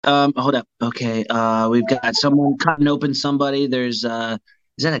Hold up. Okay. We've got someone cutting open somebody. Is that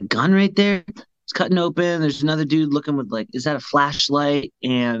a gun right there? It's cutting open. There's another dude looking with like, is that a flashlight?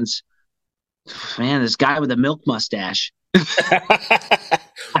 And man, this guy with a milk mustache.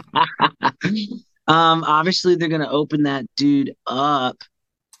 Obviously they're gonna open that dude up.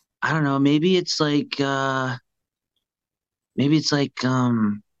 I don't know. Maybe it's like, I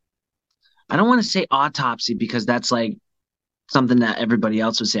don't want to say autopsy because that's like something that everybody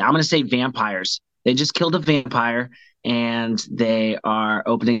else would say. I'm going to say vampires. They just killed a vampire and they are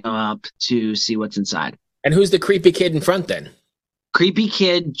opening them up to see what's inside. And who's the creepy kid in front then? Creepy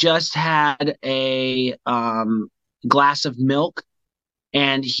kid just had a glass of milk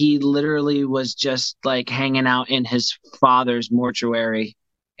and he literally was just like hanging out in his father's mortuary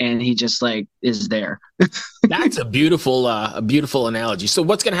and he just like is there. That's a beautiful analogy. So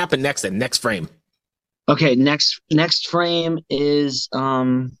what's going to happen next then? Next frame. Okay, next frame is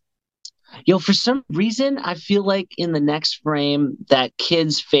for some reason I feel like in the next frame that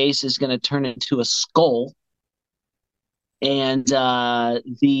kid's face is going to turn into a skull and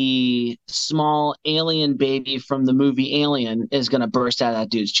the small alien baby from the movie Alien is going to burst out of that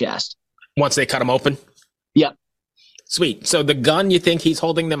dude's chest. Once they cut him open? Yep. Sweet. So the gun, you think he's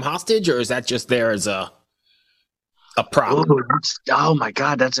holding them hostage, or is that just there as a prop? Oh my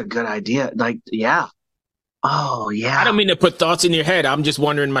God, that's a good idea. Like, yeah. Oh yeah. I don't mean to put thoughts in your head. I'm just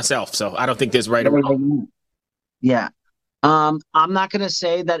wondering myself. So I don't think there's right or wrong. Yeah. I'm not gonna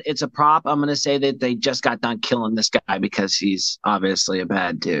say that it's a prop. I'm gonna say that they just got done killing this guy because he's obviously a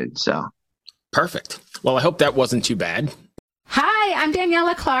bad dude. So perfect. Well, I hope that wasn't too bad. Hi, I'm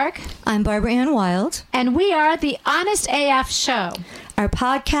Daniela Clark. I'm Barbara Ann Wild. And we are the Honest AF Show. Our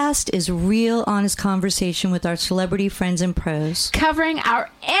podcast is real honest conversation with our celebrity friends and pros. Covering our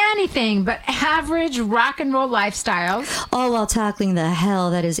anything but average rock and roll lifestyles. All while tackling the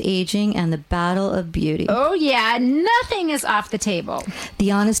hell that is aging and the battle of beauty. Oh yeah, nothing is off the table.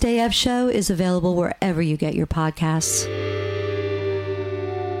 The Honest AF Show is available wherever you get your podcasts.